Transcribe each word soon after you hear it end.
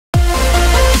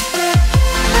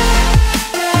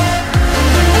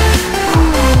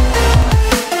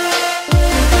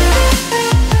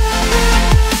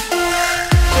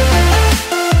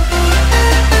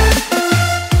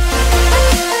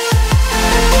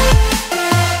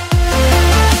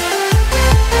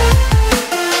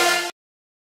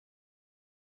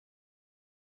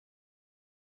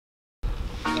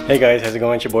Hey guys, how's it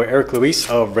going? It's your boy Eric Luis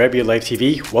of Rebel Life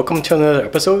TV. Welcome to another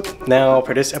episode. Now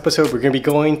for this episode, we're going to be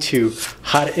going to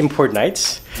Hot Import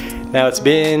Nights. Now it's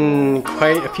been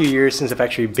quite a few years since I've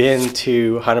actually been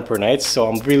to Hot Import Nights, so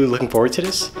I'm really looking forward to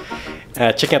this.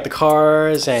 Checking out the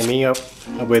cars and meeting up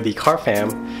with the car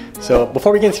fam. So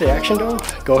before we get into the action though,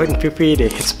 go ahead and feel free to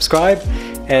hit subscribe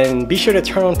and be sure to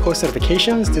turn on post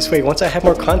notifications. This way, once I have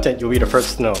more content, you'll be the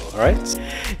first to know, alright?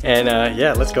 And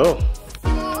yeah, let's go.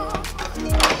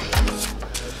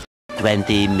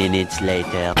 20 minutes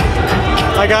later.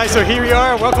 Hi guys, so here we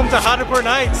are. Welcome to Hot Import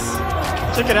Nights.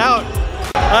 Check it out.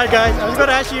 Alright guys, I was going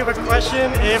to ask you a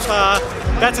question if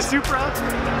that's a Supra.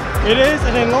 It is,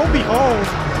 and then lo and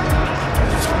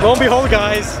behold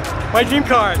guys, my dream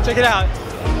car. Check it out.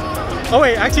 Oh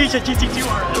wait, actually it's a GT2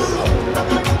 RS.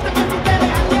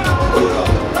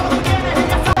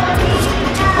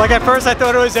 Like at first I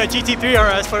thought it was a GT3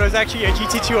 RS, but it was actually a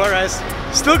GT2 RS.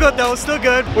 Still good though, still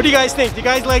good. What do you guys think? Do you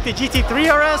guys like the GT3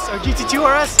 RS or GT2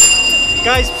 RS?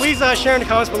 Guys, please share in the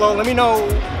comments below. Let me know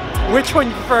which one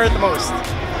you prefer the most.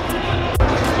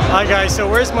 Alright guys, so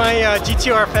where's my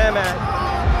GTR fam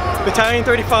at? Battalion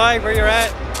 35, where you're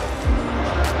at?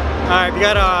 Alright, we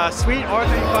got a sweet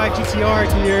R35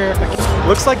 GTR here.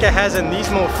 Looks like it has a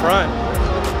Nismo front.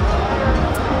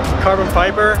 Carbon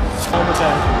fiber. What's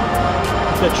that?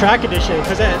 The track edition,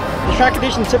 because the track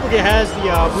edition typically has the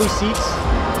blue seats.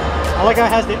 I like how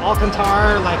it has the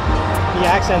Alcantara, like the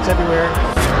accents everywhere.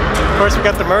 Of course, we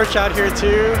got the merch out here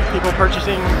too. People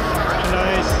purchasing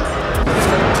merchandise.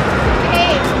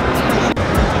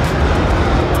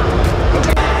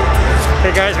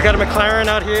 Hey guys, we got a McLaren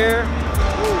out here.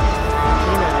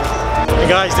 Hey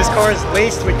guys, this car is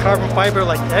laced with carbon fiber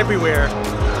like everywhere.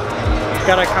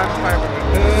 Got a carbon fiber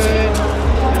hood.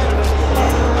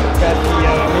 Got the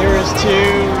mirrors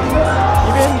too.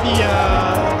 Even the hood.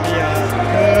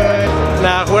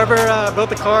 Now, whoever built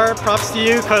the car, props to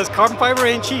you, because carbon fiber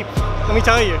ain't cheap. Let me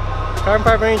tell you, carbon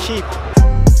fiber ain't cheap.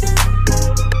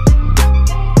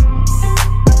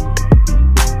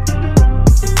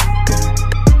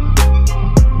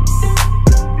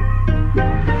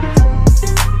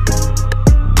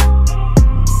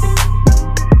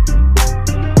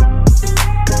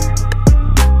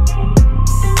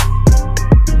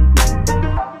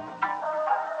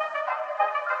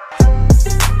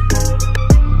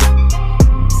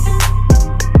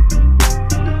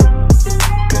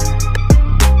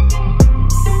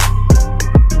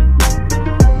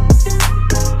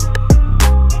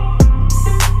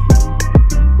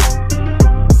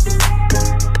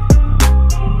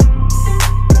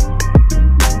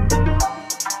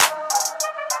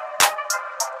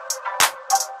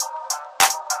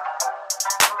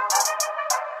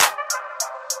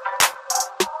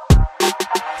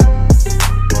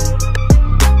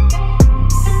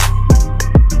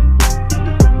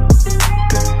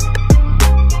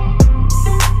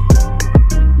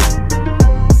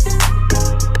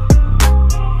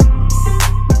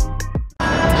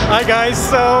 Hi guys,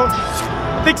 so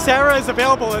I think Sarah is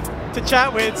available to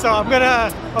chat with, so I'm gonna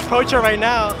approach her right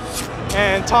now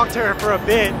and talk to her for a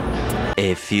bit.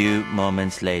 A few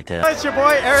moments later. It's your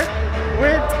boy Eric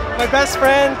with my best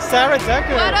friend Sarah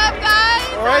Decker. What up guys?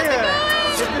 How are you?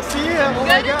 Good to see you. Oh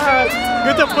my god.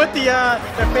 Good to put the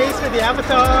face with the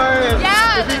avatar. And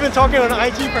yeah. We've been talking on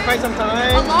IG for quite some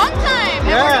time. A long time.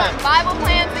 Yeah. And we're doing Bible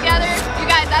plans together. You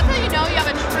guys, that's how you know you have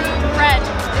a true friend.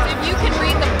 Is if you can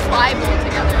read the Bible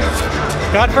together.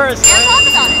 God first. And talk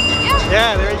about it. Yeah.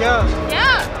 Yeah, there you go.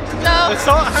 Yeah. So. I'm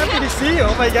so happy to see you.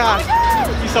 Oh my god.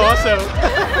 You're so awesome.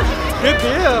 Good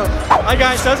deal. Hi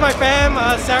guys, so that's my fam,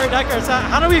 Sarah Decker. So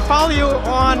how do we follow you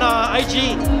on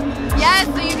IG? Yes,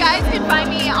 so you guys can find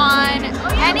me on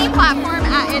any platform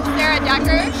at It's Sarah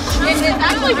Decker. It is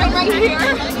actually right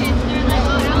here.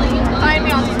 Find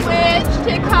me on Twitch,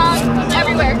 TikTok,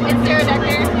 everywhere. It's Sarah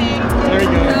Decker. There we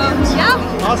go. So,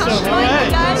 yeah. Awesome. All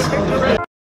right.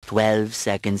 12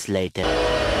 seconds later.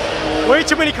 Way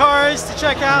too many cars to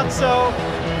check out, so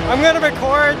I'm gonna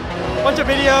record a bunch of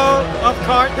video of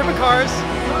different cars,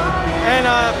 and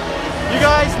you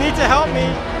guys need to help me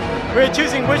with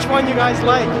choosing which one you guys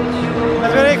like.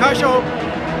 As with any car show,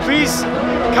 please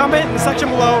comment in the section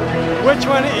below which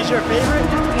one is your favorite.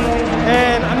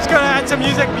 And I'm just gonna add some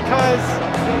music, because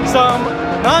some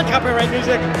non-copyright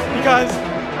music, because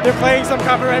they're playing some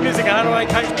copyright music and I don't want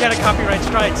to get a copyright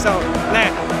strike, so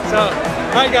nah. So,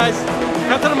 alright guys,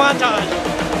 cut to the montage.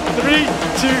 3,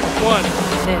 2, 1.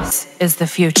 This is the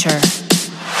future.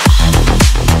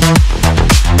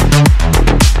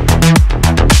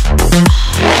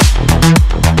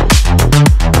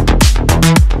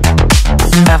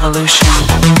 Evolution.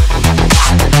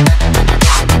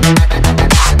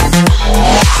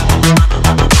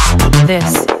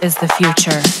 the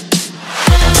future.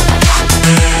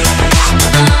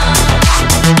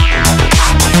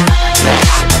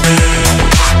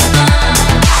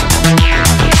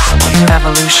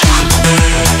 Evolution.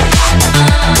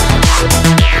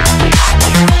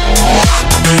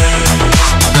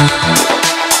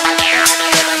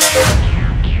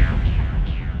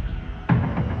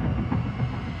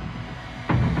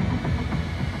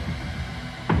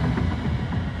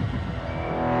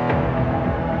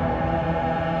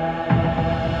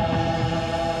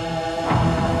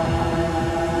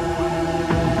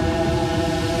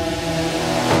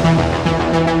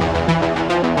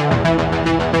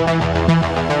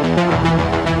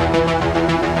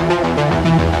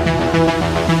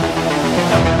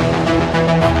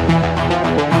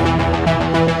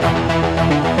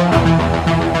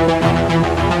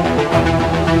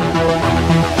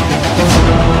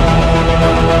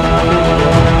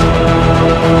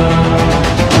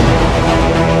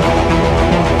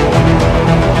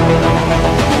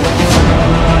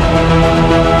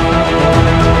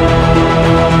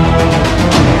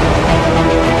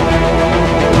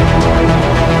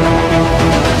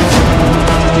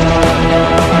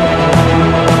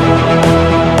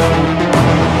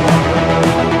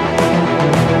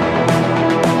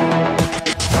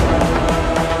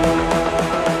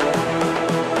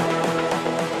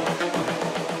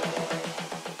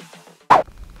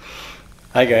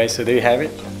 Hi guys, so there you have it.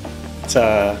 It's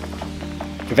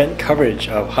event coverage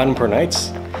of Hanpur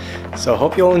Nights. So I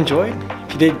hope you all enjoyed.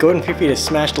 If you did, go and feel free to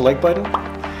smash the like button.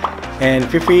 And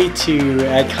feel free to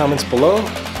add comments below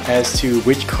as to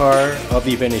which car of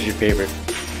the event is your favorite.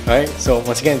 Alright, so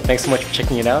once again, thanks so much for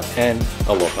checking it out, and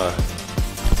aloha.